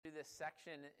this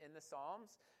section in the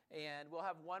Psalms. And we'll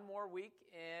have one more week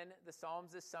in the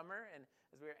Psalms this summer, and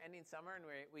as we're ending summer and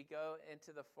we go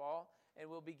into the fall, and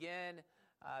we'll begin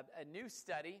a new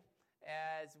study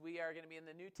as we are going to be in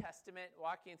the New Testament,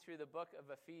 walking through the book of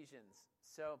Ephesians.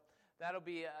 So that'll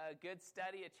be a good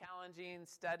study, a challenging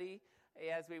study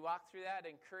as we walk through that,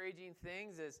 encouraging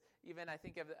things, as even I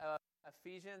think of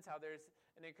Ephesians, how there's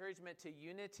an encouragement to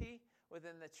unity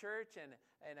within the church and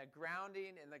a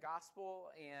grounding in the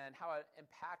gospel and how it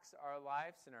impacts our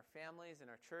lives and our families and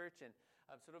our church. And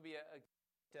so it'll be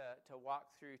to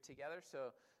walk through together.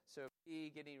 So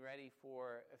be getting ready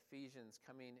for Ephesians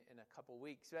coming in a couple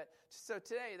weeks. So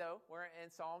today, though, we're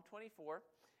in Psalm 24.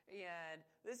 And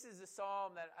this is a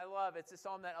psalm that I love. It's a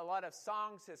psalm that a lot of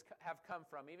songs have come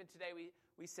from. Even today,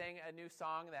 we sang a new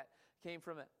song that came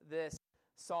from this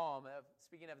psalm,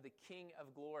 speaking of the King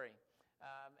of Glory.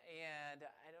 And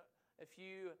I don't, if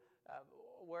you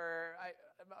were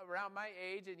around my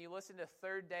age and you listened to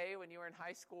Third Day when you were in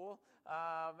high school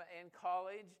and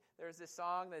college, there's this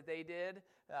song that they did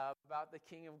about the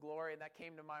King of Glory, and that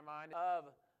came to my mind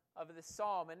of the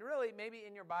psalm. And really, maybe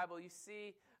in your Bible, you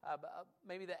see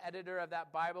maybe the editor of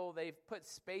that Bible, they've put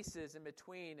spaces in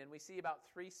between, and we see about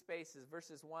 3 spaces,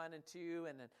 verses 1 and 2,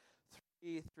 and then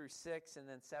 3 through 6, and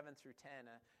then 7 through 10.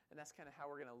 And that's kind of how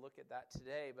we're going to look at that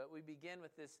today. But we begin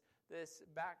with this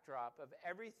backdrop of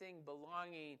everything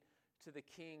belonging to the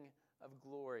King of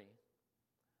Glory.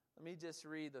 Let me just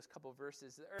read those couple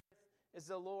verses. The earth is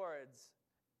the Lord's,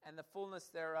 and the fullness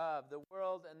thereof, the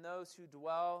world and those who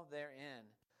dwell therein.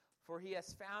 For he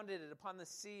has founded it upon the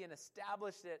sea and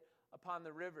established it upon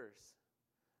the rivers.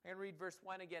 I'm going to read verse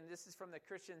 1 again. This is from the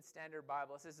Christian Standard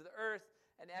Bible. It says, the earth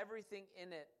and everything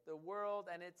in it, the world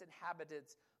and its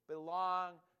inhabitants,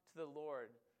 belong to the Lord.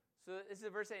 So this is a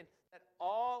verse saying that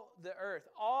all the earth,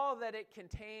 all that it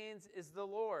contains is the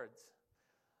Lord's.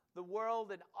 The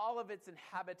world and all of its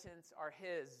inhabitants are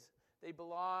his. They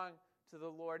belong to the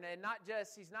Lord. And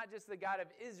he's not just the God of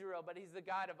Israel, but he's the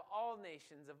God of all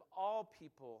nations, of all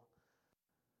people.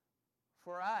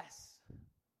 For us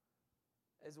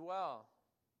as well.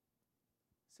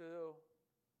 So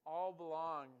all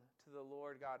belong to the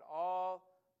Lord God. All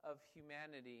of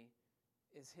humanity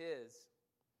is his.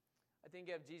 I think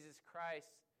of Jesus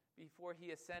Christ before he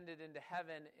ascended into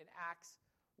heaven in Acts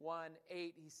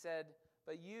 1:8. He said,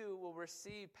 but you will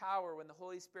receive power when the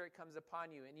Holy Spirit comes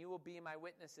upon you, and you will be my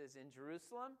witnesses in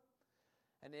Jerusalem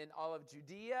and in all of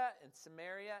Judea and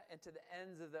Samaria and to the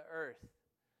ends of the earth.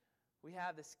 We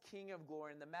have this King of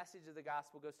Glory, and the message of the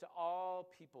gospel goes to all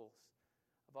peoples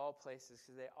of all places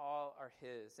because they all are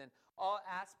his. And all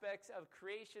aspects of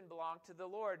creation belong to the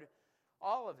Lord,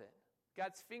 all of it.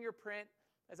 God's fingerprint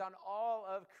is on all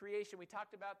of creation. We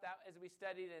talked about that as we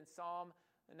studied in Psalm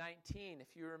 19, if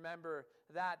you remember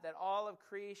that all of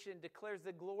creation declares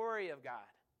the glory of God.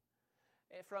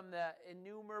 From the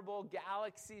innumerable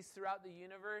galaxies throughout the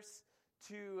universe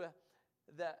to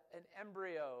an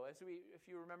embryo, if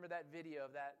you remember that video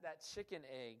of that chicken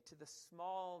egg, to the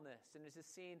smallness, and it's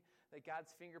just seeing that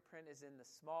God's fingerprint is in the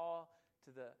small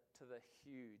to the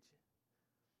huge,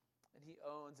 and he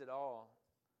owns it all.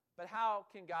 But how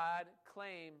can God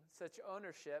claim such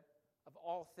ownership of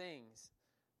all things?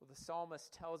 Well, the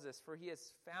psalmist tells us, for he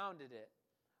has founded it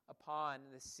upon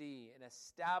the sea and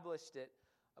established it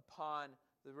upon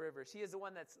the rivers. He is the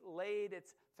one that's laid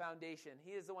its foundation.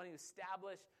 He is the one who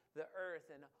established the earth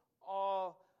and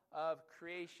all of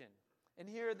creation. And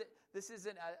here, this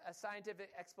isn't a scientific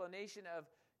explanation of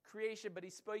creation, but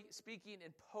he's speaking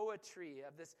in poetry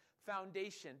of this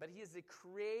foundation. But he is the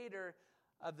creator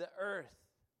of the earth,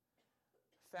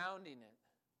 founding it.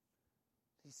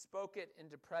 He spoke it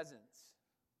into presence.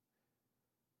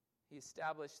 He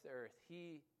established the earth.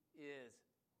 He is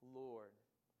Lord.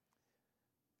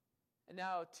 And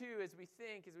now, too, as we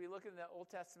look in the Old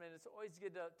Testament, it's always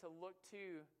good to look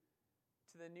to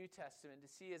the New Testament to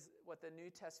see what the New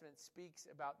Testament speaks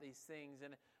about these things.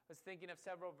 And I was thinking of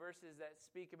several verses that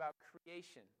speak about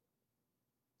creation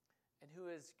and who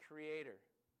is creator.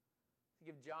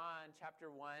 Think of John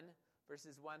chapter 1,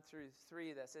 verses 1 through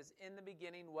 3 that says, in the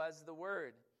beginning was the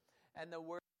Word, and the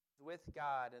Word was with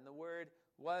God, and the Word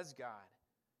was God.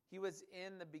 He was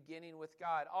in the beginning with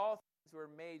God. All things were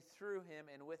made through him,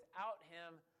 and without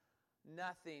him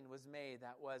nothing was made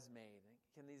that was made.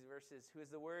 In these verses, who is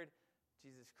the Word?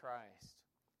 Jesus Christ.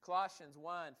 Colossians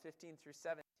 1:15 through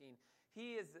 17.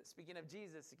 He is, speaking of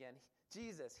Jesus again,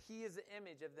 Jesus, he is the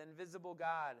image of the invisible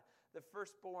God, the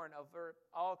firstborn of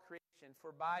all creation.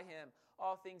 For by him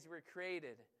all things were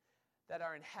created, that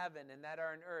are in heaven and that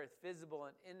are in earth, visible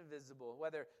and invisible,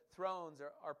 whether thrones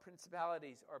or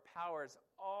principalities or powers,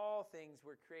 all things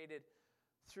were created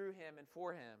through him and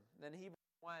for him. And then Hebrews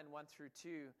 1 through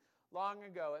 2. Long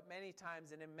ago, at many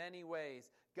times and in many ways,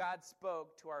 God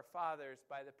spoke to our fathers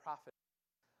by the prophets.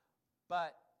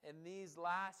 But in these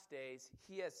last days,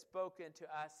 he has spoken to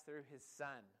us through his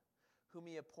Son, whom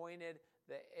he appointed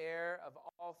the heir of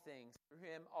all things. Through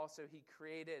him also he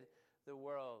created the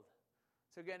world.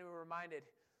 So again, we're reminded,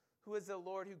 who is the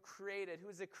Lord who created? Who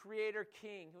is the creator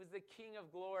king? Who is the king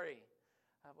of glory?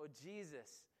 Well,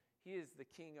 Jesus, he is the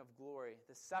king of glory,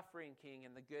 the suffering king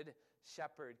and the good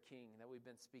shepherd king that we've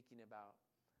been speaking about,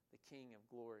 the king of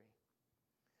glory.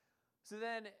 So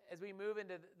then, as we move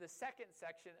into the second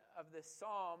section of this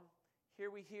psalm,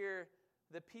 here we hear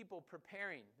the people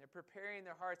preparing. They're preparing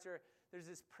their hearts. There's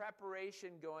this preparation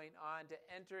going on to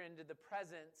enter into the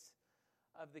presence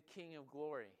of the King of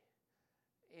glory.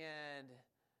 And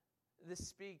this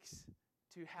speaks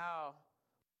to how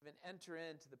we can enter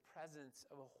into the presence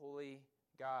of a holy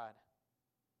God.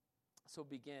 So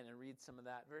begin and read some of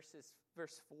that.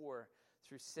 Verse 4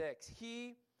 through 6.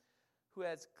 He who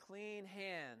has clean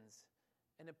hands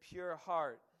and a pure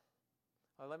heart.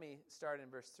 Oh, let me start in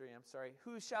verse 3. I'm sorry.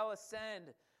 Who shall ascend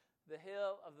the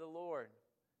hill of the Lord?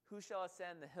 Who shall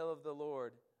ascend the hill of the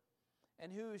Lord?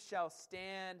 And who shall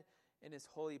stand in his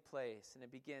holy place? And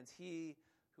it begins, he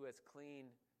who has clean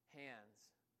hands.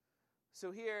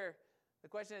 So here, the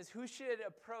question is, who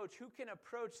can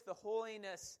approach the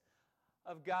holiness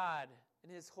of God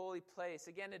in his holy place?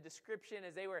 Again, a description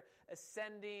as they were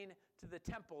ascending to the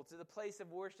temple, to the place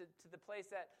of worship, to the place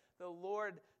that the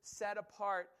Lord set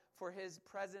apart for his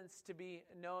presence to be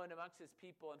known amongst his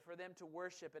people and for them to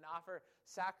worship and offer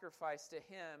sacrifice to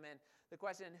him. And the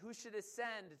question, who should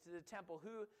ascend to the temple?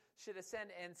 Who should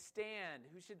ascend and stand?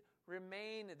 Who should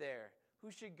remain there? Who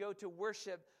should go to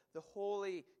worship the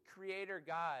holy Creator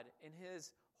God in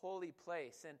his holy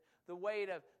place? And the weight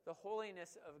of the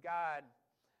holiness of God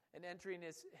and entering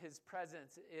his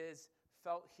presence is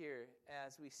felt here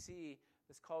as we see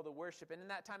this call to worship. And in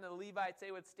that time, the Levites,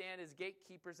 they would stand as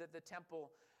gatekeepers at the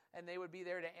temple, and they would be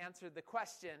there to answer the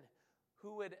question,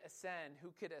 who would ascend?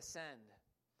 Who could ascend?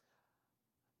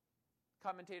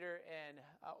 Commentator and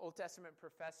Old Testament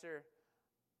professor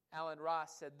Alan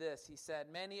Ross said this. He said,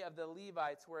 many of the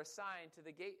Levites were assigned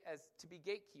to be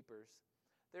gatekeepers.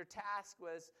 Their task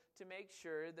was to make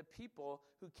sure the people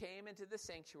who came into the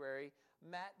sanctuary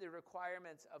met the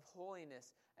requirements of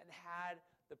holiness and had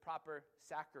the proper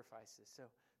sacrifices. So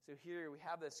here we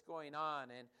have this going on,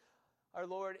 and our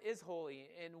Lord is holy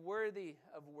and worthy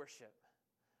of worship.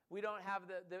 We don't have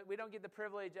we don't get the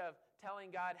privilege of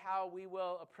telling God how we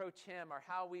will approach him or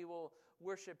how we will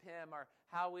worship him or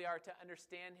how we are to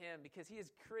understand him, because he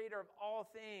is creator of all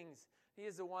things. He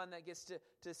is the one that gets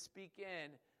to speak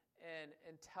in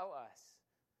and tell us.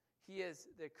 He is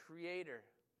the creator,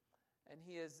 and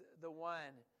he is the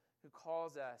one who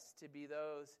calls us to be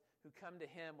those who come to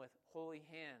him with holy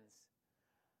hands.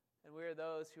 And we are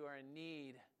those who are in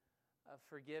need of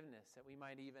forgiveness, that we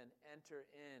might even enter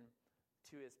in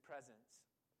to his presence.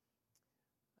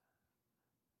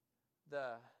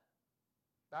 The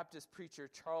Baptist preacher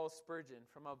Charles Spurgeon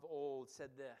from of old said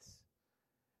this: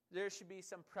 there should be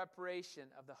some preparation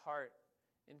of the heart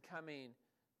in coming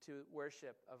to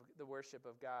the worship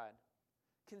of God.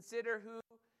 Consider who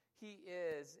he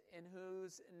is in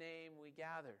whose name we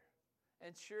gather.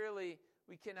 And surely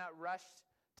we cannot rush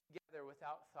together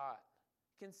without thought.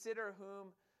 Consider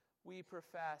whom we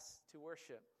profess to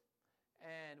worship,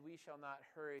 and we shall not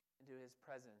hurry into his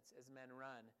presence as men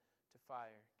run to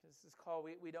fire. Because this is called,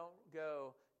 we don't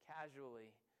go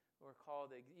casually. We're called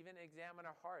to even examine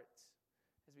our hearts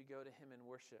as we go to him in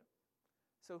worship.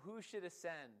 So who should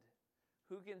ascend?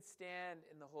 Who can stand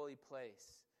in the holy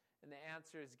place? And the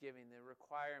answer is given. The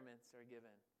requirements are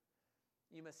given.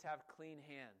 You must have clean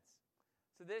hands.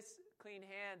 So this clean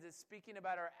hands is speaking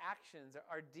about our actions,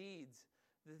 our deeds,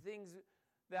 the things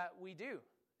that we do.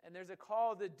 And there's a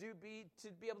call to be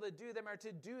able to do them, or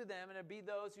to do them, and to be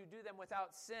those who do them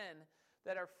without sin,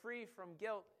 that are free from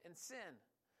guilt and sin,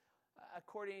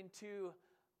 according to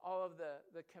all of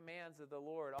the commands of the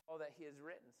Lord, all that he has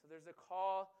written. So there's a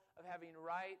call of having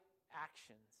right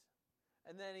actions.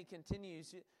 And then he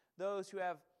continues, those who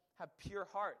have pure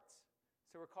hearts.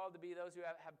 So we're called to be those who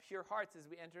have pure hearts as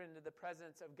we enter into the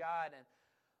presence of God. And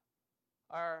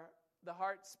the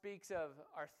heart speaks of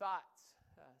our thoughts,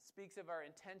 speaks of our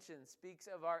intentions, speaks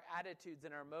of our attitudes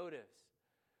and our motives.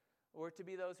 We're to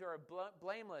be those who are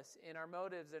blameless in our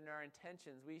motives and our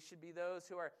intentions. We should be those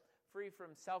who are free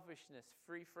from selfishness,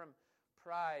 free from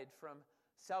pride, from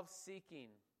self-seeking.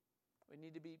 We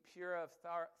need to be pure of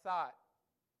thought,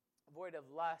 void of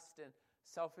lust and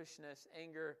selfishness,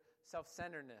 anger,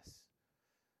 self-centeredness.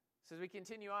 So as we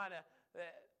continue on,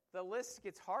 the list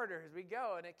gets harder as we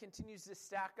go, and it continues to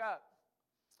stack up.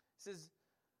 It says,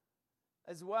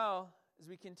 as well as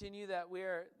we continue, that we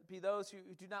are be those who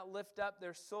do not lift up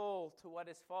their soul to what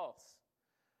is false.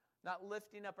 Not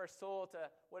lifting up our soul to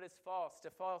what is false, to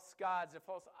false gods, to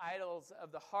false idols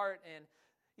of the heart. And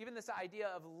even this idea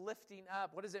of lifting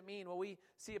up, what does it mean? Well, we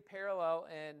see a parallel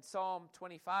in Psalm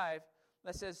 25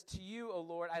 that says, to you, O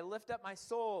Lord, I lift up my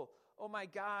soul. Oh my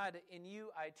God, in you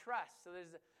I trust. So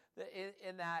there's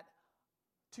in that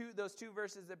those two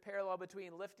verses, the parallel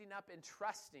between lifting up and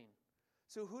trusting.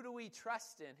 So who do we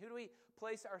trust in? Who do we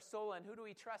place our soul in? Who do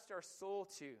we trust our soul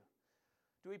to?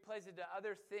 Do we place it to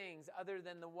other things other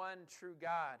than the one true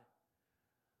God?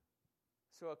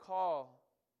 So a call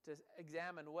to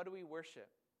examine, what do we worship?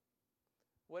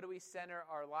 What do we center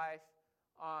our life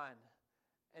on?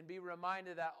 And be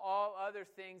reminded that all other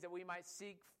things that we might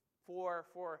seek for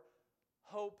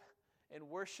hope and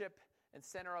worship and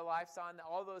center our lives on,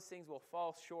 all those things will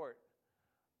fall short.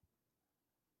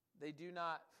 They do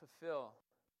not fulfill.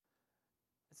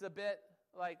 It's a bit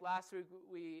like last week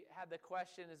we had the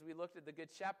question as we looked at the Good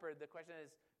Shepherd. The question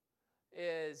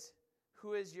is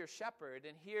who is your shepherd?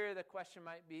 And here the question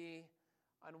might be,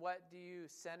 on what do you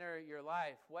center your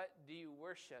life? What do you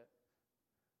worship?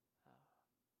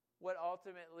 What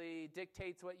ultimately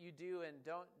dictates what you do and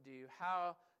don't do?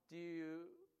 How do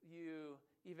you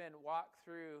even walk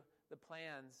through the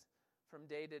plans from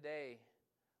day to day?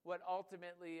 What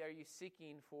ultimately are you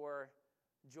seeking for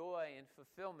joy and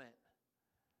fulfillment?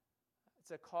 It's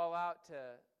a call out to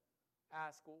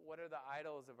ask, what are the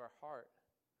idols of our heart?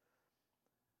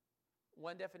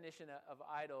 One definition of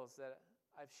idols that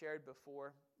I've shared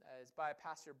before is by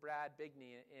Pastor Brad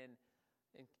Bigney.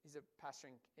 He's a pastor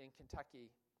in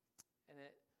Kentucky. And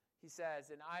he says,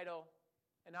 an idol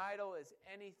is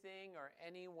anything or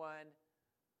anyone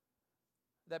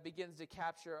that begins to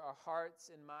capture our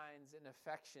hearts and minds and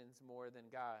affections more than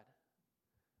God.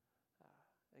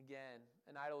 Again,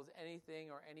 an idol is anything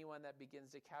or anyone that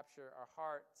begins to capture our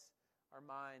hearts, our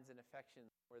minds, and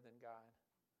affections more than God.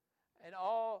 And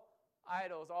all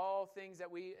idols, all things that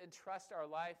we entrust our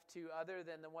life to other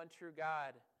than the one true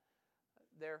God,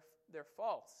 they're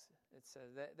false. It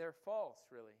says that they're false,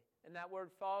 really. And that word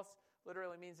false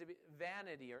literally means to be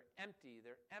vanity or empty.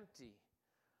 They're empty.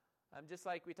 Just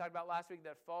like we talked about last week,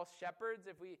 that false shepherds,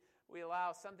 if we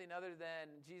allow something other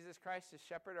than Jesus Christ to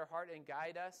shepherd our heart and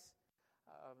guide us,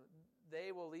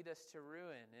 they will lead us to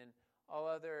ruin, and all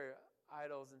other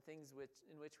idols and things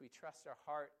in which we trust our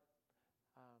heart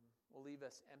will leave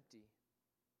us empty.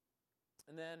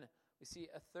 And then we see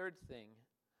a third thing,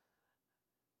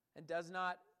 and does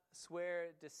not swear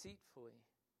deceitfully.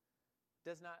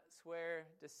 Does not swear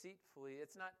deceitfully.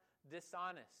 It's not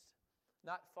dishonest,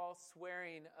 not false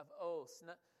swearing of oaths.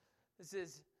 This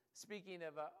is speaking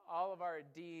of all of our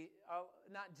deeds,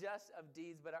 not just of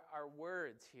deeds, but our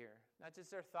words here. Not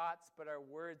just our thoughts, but our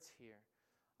words here.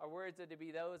 Our words are to be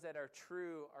those that are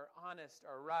true, are honest,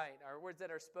 are right. Our words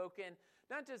that are spoken,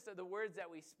 not just the words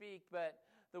that we speak, but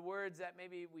the words that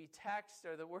maybe we text,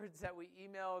 or the words that we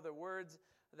email, the words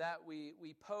that we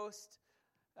post.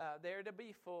 They're to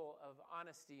be full of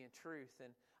honesty and truth.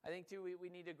 And I think, too, we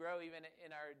need to grow even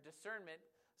in our discernment.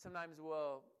 Sometimes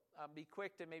we'll be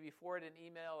quick to maybe forward an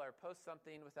email or post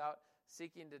something without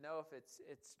seeking to know if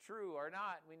it's true or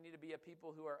not. We need to be a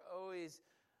people who are always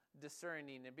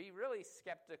discerning and be really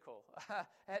skeptical.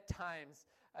 At times,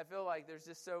 I feel like there's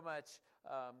just so much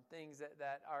things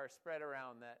that are spread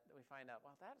around that we find out,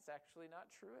 well, that's actually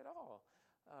not true at all.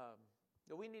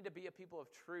 But we need to be a people of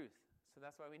truth. So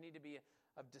that's why we need to be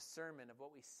of discernment of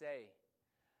what we say,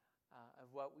 of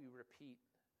what we repeat,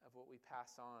 of what we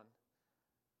pass on.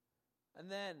 And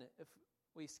then, if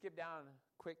we skip down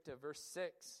quick to verse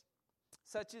 6,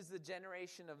 such is the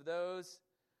generation of those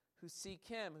who seek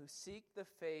him, who seek the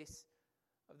face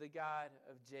of the God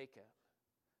of Jacob.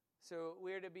 So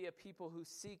we're to be a people who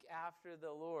seek after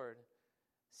the Lord,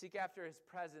 seek after his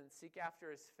presence, seek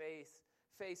after his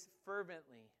face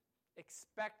fervently,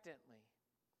 expectantly.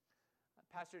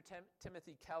 Pastor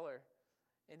Timothy Keller,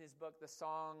 in his book, The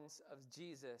Songs of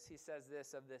Jesus, he says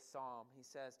this of this psalm. He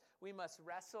says, we must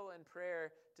wrestle in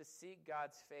prayer to seek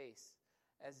God's face,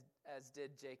 as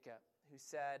did Jacob, who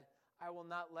said, I will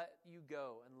not let you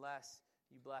go unless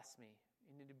you bless me.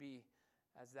 You need to be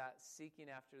as that, seeking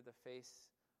after the face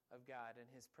of God and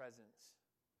his presence.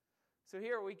 So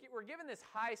here we're given this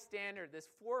high standard, this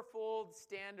fourfold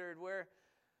standard, where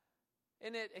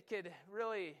in it could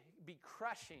really be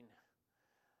crushing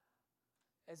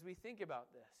as we think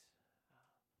about this.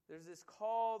 There's this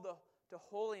call to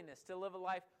holiness, to live a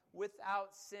life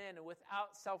without sin and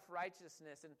without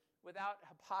self-righteousness and without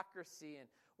hypocrisy and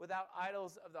without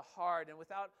idols of the heart, and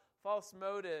without false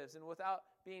motives, and without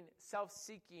being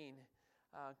self-seeking,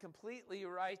 completely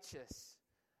righteous.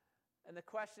 And the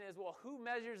question is, well, who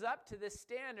measures up to this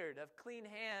standard of clean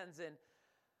hands and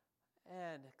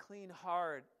a clean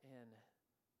heart and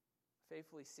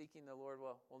faithfully seeking the Lord?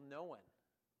 Well, no one.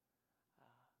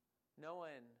 No one.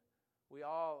 We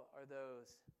all are those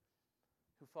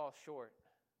who fall short.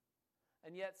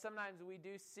 And yet sometimes we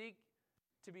do seek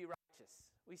to be righteous.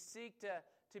 We seek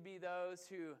to be those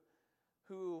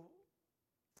who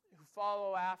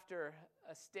follow after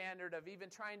a standard of even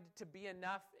trying to be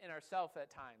enough in ourselves at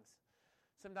times.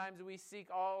 Sometimes we seek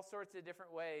all sorts of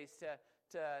different ways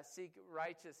to seek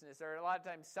righteousness, or a lot of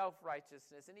times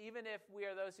self-righteousness. And even if we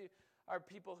are those who are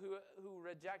people who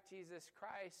reject Jesus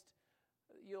Christ,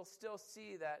 you'll still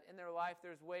see that in their life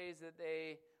there's ways that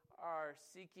they are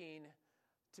seeking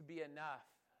to be enough,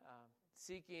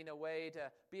 seeking a way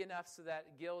to be enough so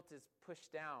that guilt is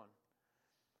pushed down.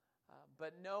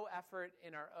 But no effort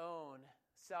in our own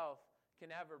self can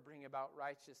ever bring about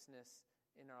righteousness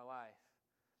in our life.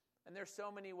 And there's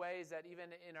so many ways that even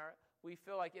we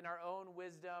feel like in our own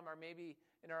wisdom or maybe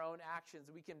in our own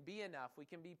actions, we can be enough, we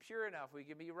can be pure enough, we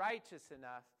can be righteous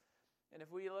enough. And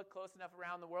if we look close enough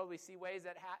around the world, we see ways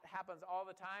that happens all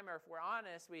the time. Or if we're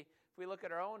honest, if we look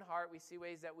at our own heart, we see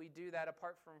ways that we do that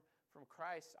apart from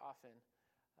Christ often.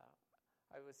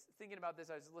 I was thinking about this.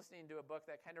 I was listening to a book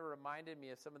that kind of reminded me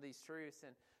of some of these truths.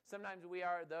 And sometimes we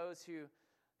are those who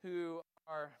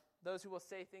will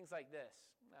say things like this.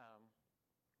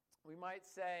 We might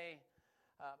say,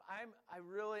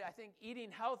 I think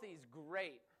eating healthy is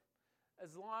great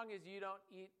as long as you don't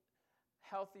eat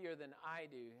healthier than I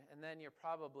do, and then you're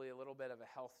probably a little bit of a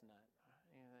health nut.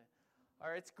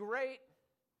 Or it's great,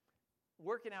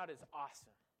 working out is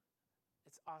awesome.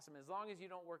 It's awesome as long as you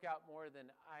don't work out more than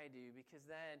I do, because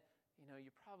then,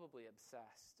 you're probably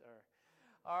obsessed.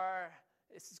 Or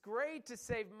it's great to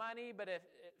save money, but if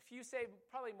you save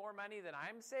probably more money than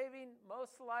I'm saving,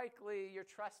 most likely you're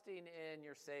trusting in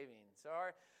your savings.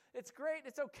 Or it's great,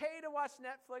 it's okay to watch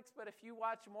Netflix, but if you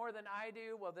watch more than I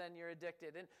do, well, then you're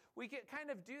addicted. And we can kind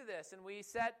of do this, and we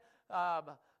set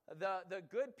the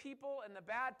good people and the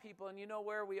bad people, and you know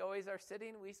where we always are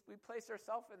sitting? We place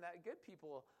ourselves in that good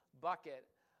people bucket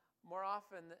more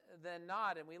often than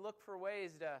not, and we look for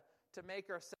ways to make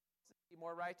ourselves be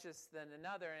more righteous than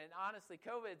another. And honestly,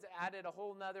 COVID's added a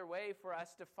whole nother way for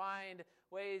us to find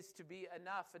ways to be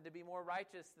enough and to be more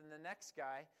righteous than the next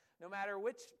guy, no matter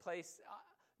which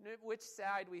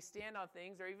side we stand on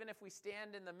things, or even if we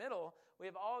stand in the middle, we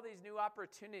have all these new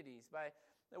opportunities by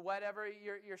whatever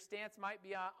your stance might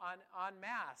be on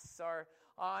masks or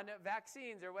on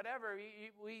vaccines or whatever.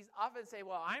 We often say,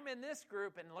 well, I'm in this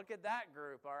group and look at that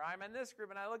group, or I'm in this group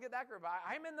and I look at that group.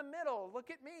 I'm in the middle, look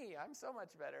at me, I'm so much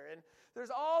better. And there's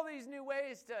all these new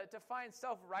ways to find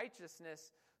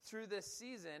self-righteousness through this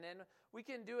season, and we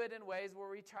can do it in ways where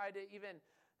we try to even,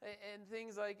 and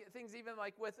things even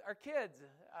like with our kids,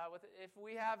 if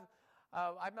we have,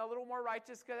 I'm a little more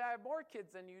righteous because I have more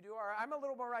kids than you do, or I'm a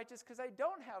little more righteous because I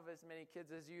don't have as many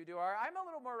kids as you do, or I'm a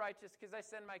little more righteous because I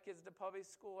send my kids to public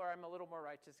school, or I'm a little more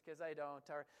righteous because I don't,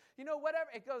 or, whatever.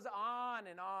 It goes on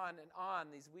and on and on,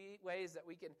 these ways that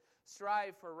we can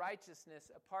strive for righteousness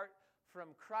apart from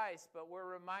Christ, but we're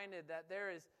reminded that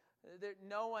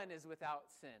no one is without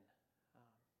sin.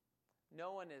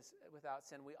 No one is without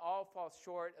sin. We all fall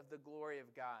short of the glory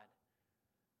of God.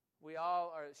 We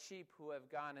all are sheep who have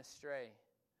gone astray.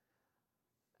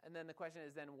 And then the question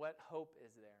is, what hope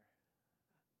is there?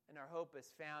 And our hope is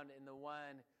found in the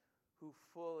one who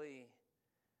fully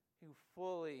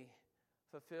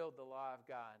fulfilled the law of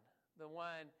God. The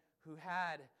one who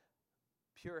had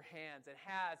pure hands and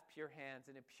has pure hands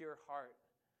and a pure heart.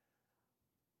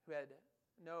 Who had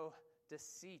no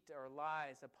deceit or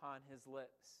lies upon his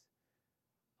lips.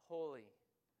 Holy,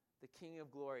 the King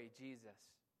of glory, Jesus.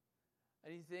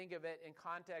 And you think of it in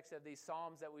context of these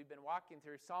Psalms that we've been walking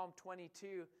through. Psalm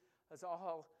 22 is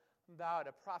all about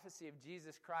a prophecy of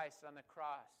Jesus Christ on the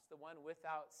cross, the one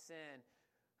without sin,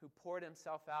 who poured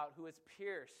himself out, who was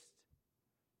pierced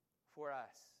for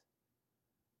us.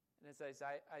 And as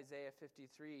Isaiah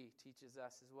 53 teaches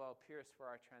us as well, pierced for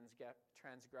our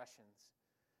transgressions,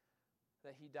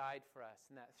 that he died for us,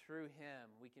 and that through him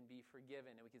we can be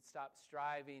forgiven, and we can stop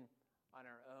striving on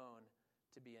our own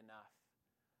to be enough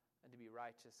and to be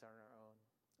righteous on our own.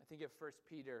 I think of 1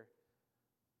 Peter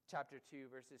chapter 2,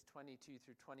 verses 22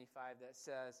 through 25 that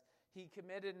says, he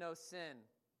committed no sin,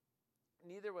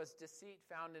 neither was deceit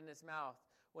found in his mouth.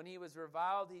 When he was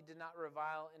reviled, he did not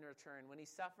revile in return. When he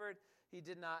suffered, he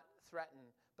did not threaten,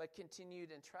 but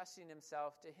continued entrusting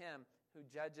himself to him who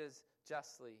judges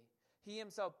justly. He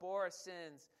himself bore our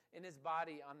sins in his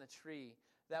body on the tree,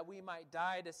 that we might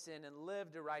die to sin and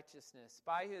live to righteousness.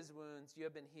 By his wounds you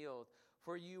have been healed,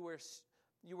 for you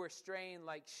were straying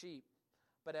like sheep,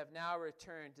 but have now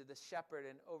returned to the shepherd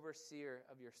and overseer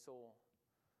of your soul.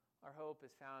 Our hope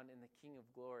is found in the King of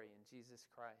glory, in Jesus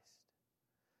Christ.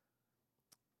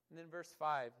 And then verse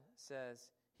 5 says,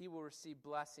 he will receive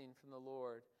blessing from the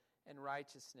Lord and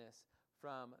righteousness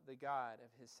from the God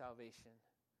of his salvation.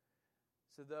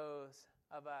 So those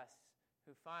of us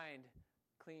who find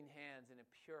clean hands and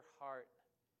a pure heart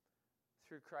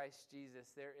through Christ Jesus,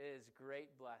 there is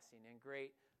great blessing and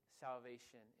great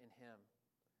salvation in him.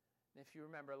 And if you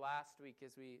remember last week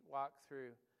as we walked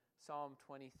through Psalm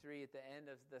 23, at the end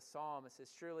of the psalm, it says,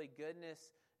 surely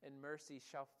goodness and mercy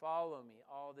shall follow me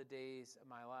all the days of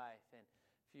my life. And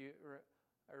if you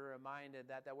are reminded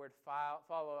that that word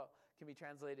follow can be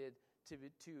translated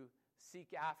to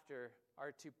seek after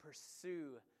or to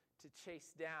pursue, to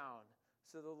chase down.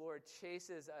 So the Lord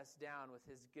chases us down with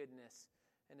his goodness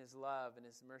and his love and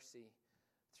his mercy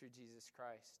through Jesus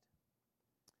Christ.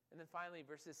 And then finally,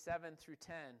 verses 7 through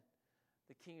 10,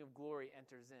 the King of glory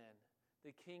enters in.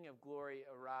 The King of glory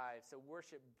arrives. So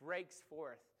worship breaks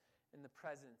forth in the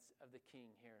presence of the King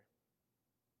here.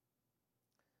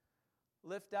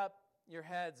 Lift up your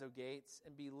heads, O gates,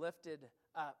 and be lifted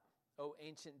up, O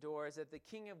ancient doors, that the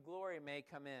King of glory may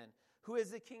come in. Who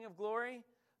is the King of glory?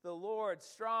 The Lord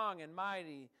strong and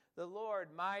mighty, the Lord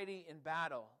mighty in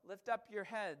battle. Lift up your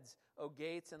heads, O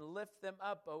gates, and lift them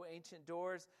up, O ancient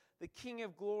doors, the King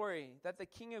of glory, that the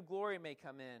King of glory may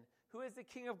come in. Who is the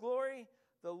King of glory?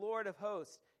 The Lord of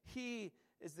hosts. He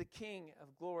is the King of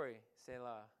glory.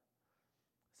 Selah.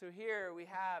 So here we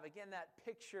have, again, that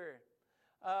picture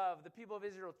of the people of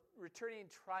Israel returning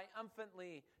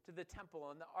triumphantly to the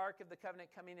temple and the Ark of the Covenant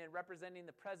coming in, representing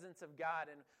the presence of God.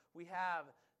 And we have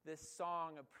this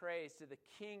song of praise to the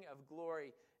King of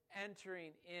glory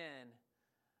entering in,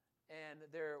 and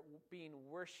there being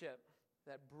worship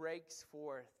that breaks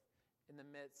forth in the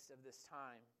midst of this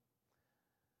time.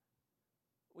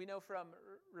 We know from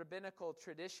rabbinical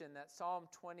tradition that Psalm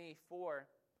 24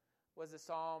 was a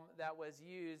psalm that was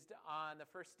used on the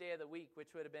first day of the week,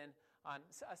 which would have been on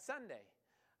a Sunday,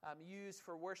 used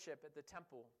for worship at the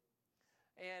temple.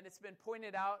 And it's been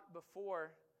pointed out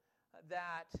before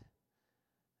that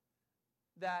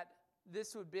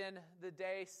this would have been the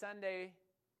day, Sunday,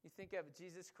 you think of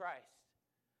Jesus Christ.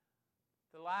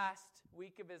 The last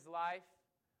week of his life,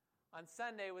 on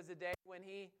Sunday, was a day when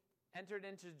he entered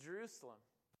into Jerusalem.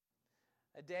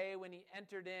 A day when he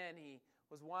entered in, he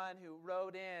was one who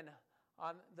rode in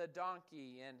on the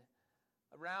donkey, and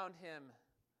around him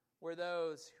were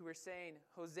those who were saying,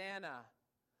 Hosanna,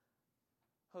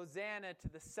 Hosanna to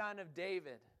the Son of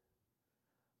David.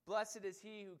 Blessed is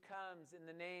he who comes in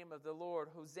the name of the Lord.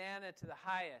 Hosanna to the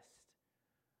highest.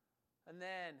 And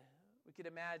then we could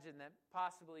imagine that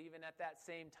possibly even at that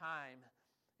same time,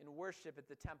 in worship at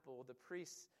the temple, the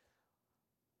priests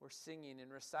were singing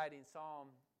and reciting Psalm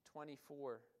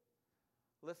 24.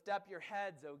 Lift up your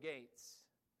heads, O gates.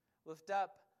 Lift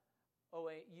up, O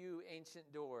you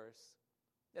ancient doors,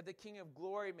 that the King of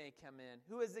glory may come in.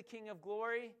 Who is the King of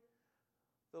glory?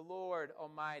 The Lord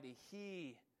Almighty.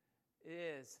 He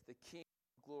is the King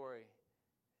of glory.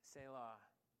 Selah.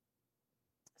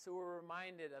 So we're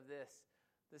reminded of this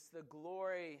the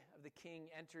glory of the King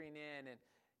entering in. And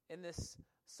in this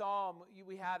psalm,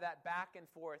 we have that back and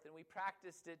forth, and we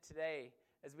practiced it today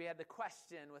as we had the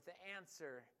question with the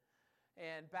answer.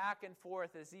 And back and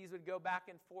forth, as these would go back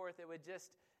and forth, it would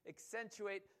just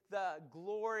accentuate the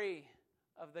glory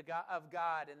of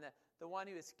God and the one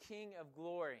who is King of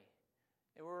glory.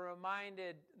 And we're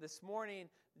reminded this morning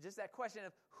just that question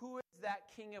of who is that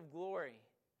King of glory?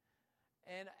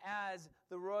 And as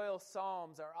the royal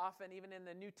psalms are often, even in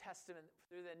the New Testament,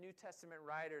 through the New Testament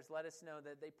writers, let us know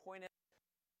that they point us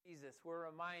to Jesus. We're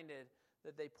reminded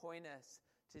that they point us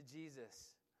to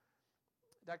Jesus.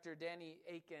 Dr. Danny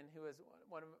Aiken, who is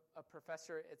a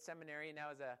professor at seminary,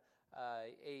 now is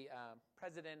a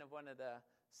president of one of the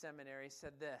seminaries,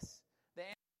 said this: the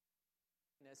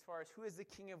answer, as far as who is the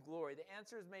King of glory, the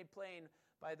answer is made plain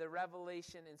by the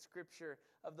revelation in Scripture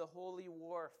of the holy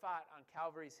war fought on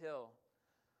Calvary's Hill.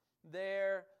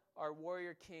 There our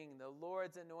warrior king, the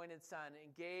Lord's anointed Son,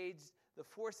 engaged the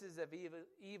forces of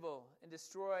evil and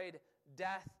destroyed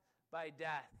death by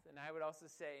death. And I would also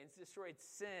say, it's destroyed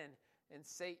sin and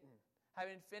Satan.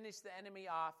 Having finished the enemy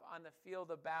off on the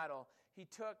field of battle, he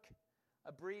took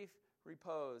a brief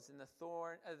repose in the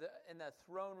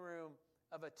throne room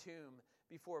of a tomb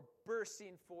before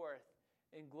bursting forth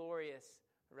in glorious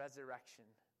resurrection.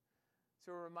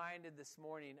 So we're reminded this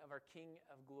morning of our King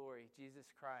of glory, Jesus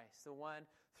Christ, the one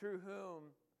through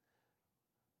whom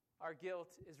our guilt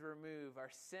is removed, our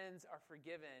sins are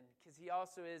forgiven, because he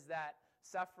also is that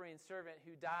suffering servant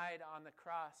who died on the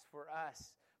cross for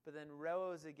us, but then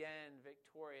rose again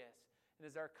victorious, and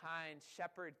is our kind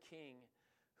shepherd king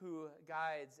who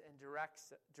guides and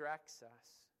directs us.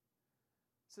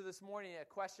 So this morning, a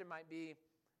question might be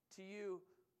to you,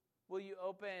 will you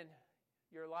open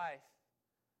your life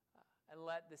and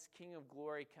let this King of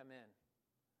glory come in?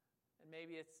 And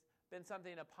maybe it's been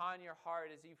something upon your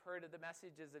heart as you've heard of the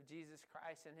messages of Jesus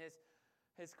Christ and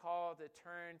his call to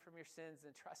turn from your sins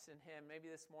and trust in him.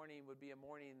 Maybe this morning would be a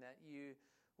morning that you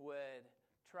would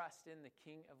trust in the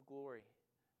King of glory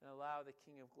and allow the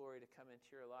King of glory to come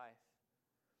into your life.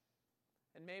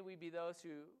 And may we be those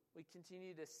who we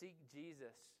continue to seek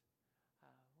Jesus.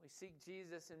 We seek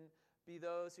Jesus and be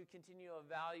those who continue to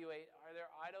evaluate, are there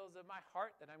idols of my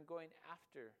heart that I'm going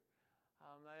after,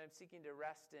 that I'm seeking to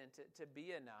rest in, to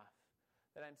be enough,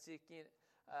 that I'm seeking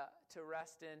to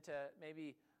rest in, to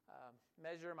maybe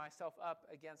measure myself up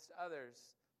against others.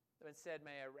 But instead,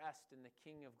 may I rest in the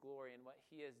King of glory and what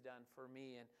he has done for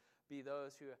me, and be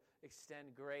those who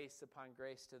extend grace upon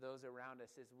grace to those around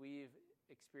us as we've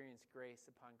experienced grace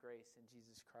upon grace in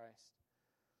Jesus Christ.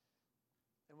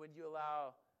 And would you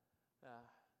allow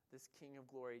this King of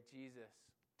glory,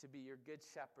 Jesus, to be your good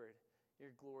shepherd,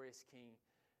 your glorious King,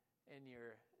 and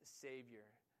your Savior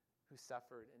who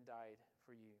suffered and died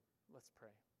for you? Let's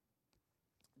pray.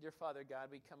 Dear Father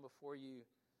God, we come before you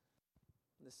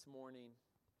this morning.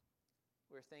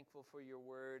 We're thankful for your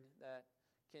word that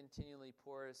continually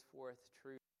pours forth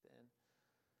truth, and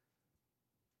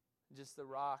just the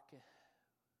rock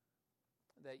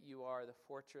that you are, the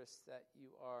fortress that you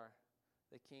are,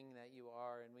 the King that you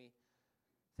are. And we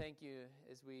thank you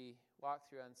as we walk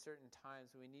through uncertain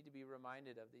times. We need to be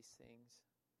reminded of these things.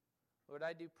 Lord,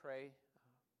 I do pray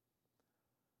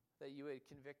that you would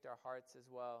convict our hearts as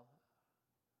well.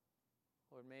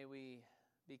 Lord, may we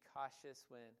be cautious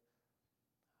when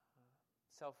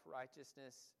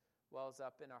self-righteousness wells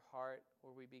up in our heart,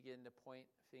 where we begin to point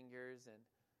fingers and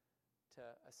to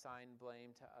assign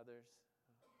blame to others.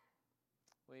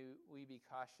 We be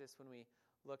cautious when we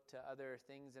look to other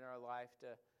things in our life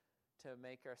to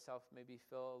make ourselves maybe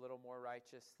feel a little more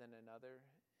righteous than another.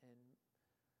 And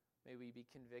may we be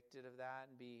convicted of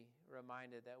that and be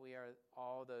reminded that we are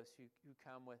all those who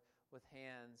come with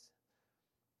hands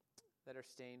that are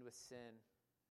stained with sin.